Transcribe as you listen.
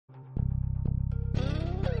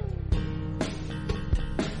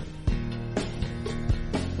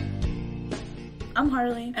I'm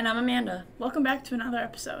Harley. And I'm Amanda. Welcome back to another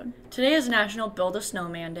episode. Today is National Build a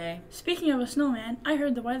Snowman Day. Speaking of a snowman, I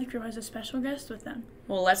heard the weather crew has a special guest with them.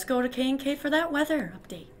 Well, let's go to K&K for that weather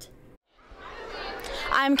update.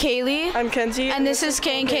 I'm Kaylee. I'm Kenzie. And this is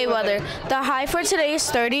K&K weather. The high for today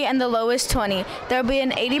is 30 and the low is 20. There will be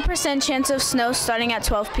an 80% chance of snow starting at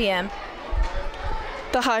 12 p.m.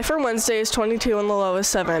 The high for Wednesday is 22 and the low is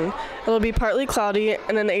 7. It'll be partly cloudy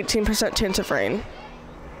and an 18% chance of rain.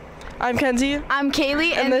 I'm Kenzie. I'm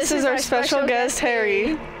Kaylee. And this is our special guest,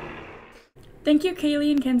 Harry. Thank you, Kaylee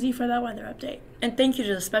and Kenzie, for that weather update. And thank you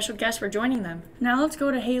to the special guests for joining them. Now let's go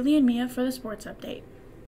to Haley and Mia for the sports update.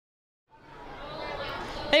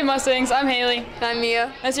 Hey Mustangs, I'm Haley. And I'm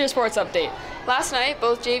Mia. That's your sports update. Last night,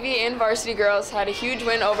 both JV and varsity girls had a huge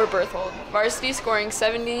win over Berthold, varsity scoring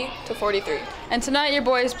 70-43. And tonight your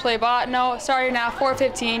boys play Botno, starting at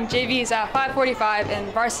 4:15, JV's at 5:45,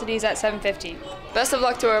 and varsity's at 7:15. Best of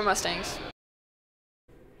luck to our Mustangs.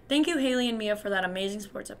 Thank you, Haley and Mia, for that amazing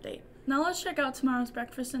sports update. Now let's check out tomorrow's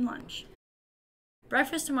breakfast and lunch.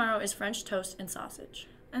 Breakfast tomorrow is French toast and sausage.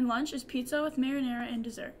 And lunch is pizza with marinara and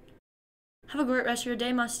dessert. Have a great rest of your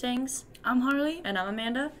day, Mustangs. I'm Harley. And I'm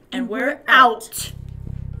Amanda. And we're out.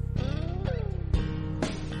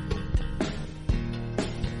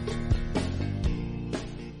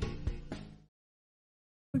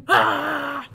 Ah!